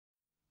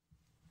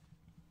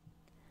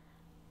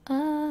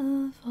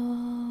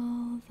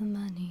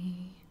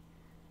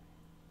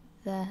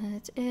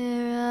that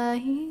ere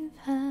I've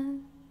had,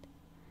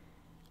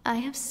 I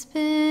have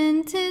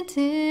spent it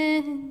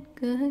in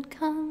good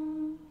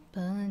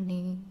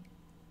company,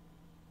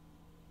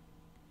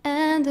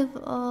 and of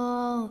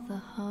all the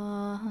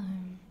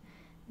harm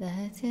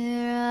that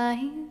ere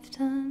I've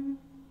done,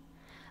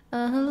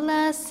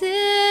 alas,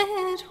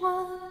 it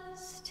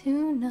was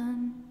to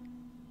none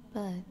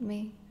but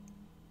me.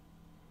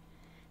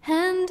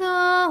 And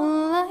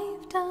all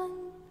I've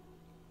done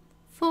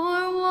for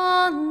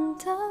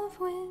want of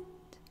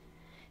wit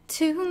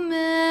to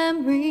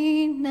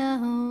memory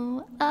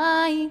now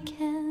I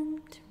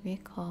can't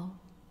recall.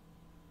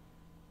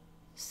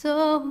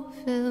 So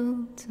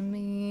fill to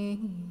me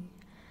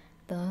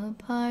the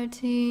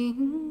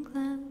parting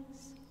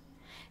glass.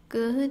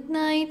 Good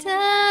night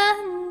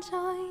and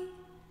joy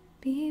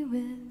be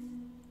with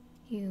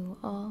you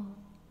all.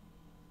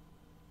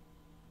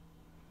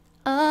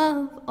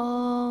 Of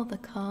all the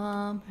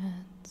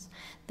comrades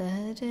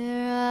that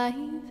e'er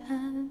I've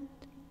had,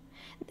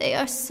 they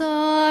are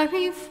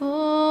sorry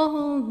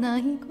for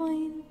not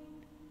going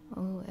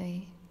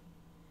away.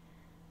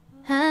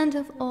 And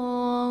of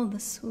all the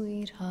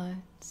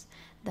sweethearts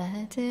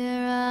that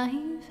e'er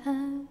I've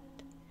had,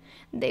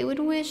 they would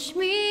wish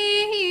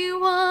me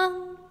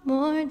one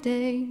more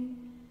day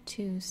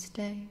to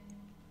stay.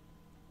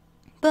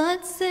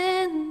 But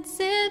since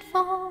it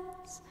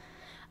falls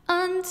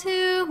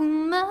unto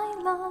my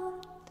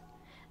lot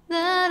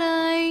that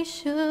I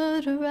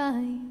should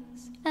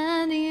arise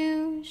and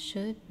you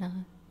should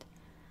not,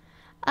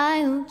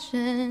 I'll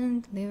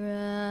gently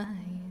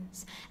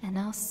rise and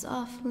I'll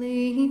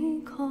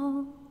softly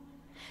call.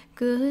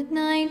 Good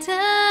night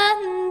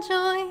and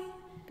joy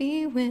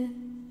be with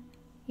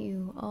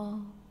you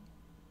all.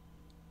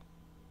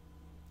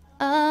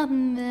 A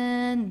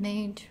man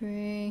may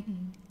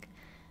drink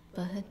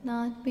but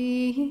not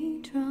be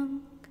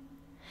drunk.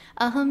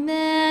 A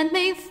man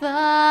may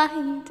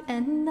fight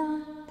and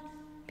not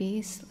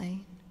be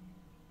slain.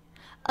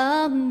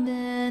 A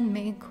man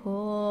may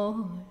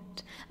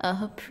court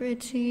a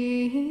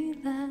pretty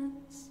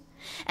lass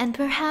and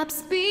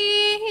perhaps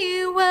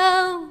be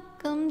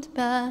welcomed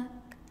back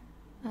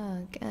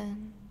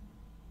again.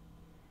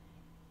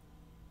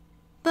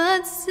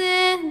 But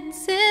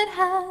since it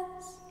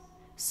has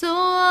so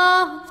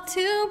oft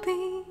to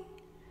be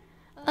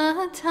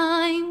a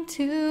time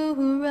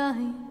to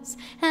rise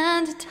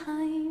and a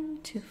time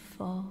to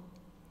fall,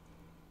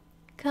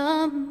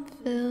 come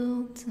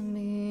fill to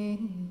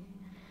me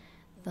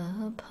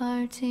the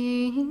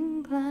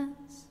parting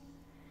glass.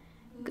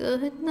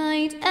 Good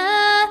night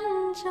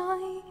and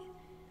joy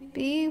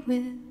be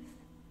with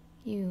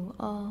you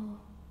all.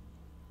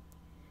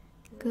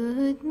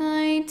 Good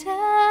night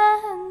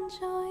and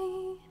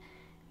joy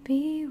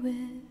be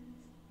with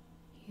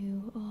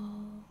you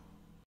all.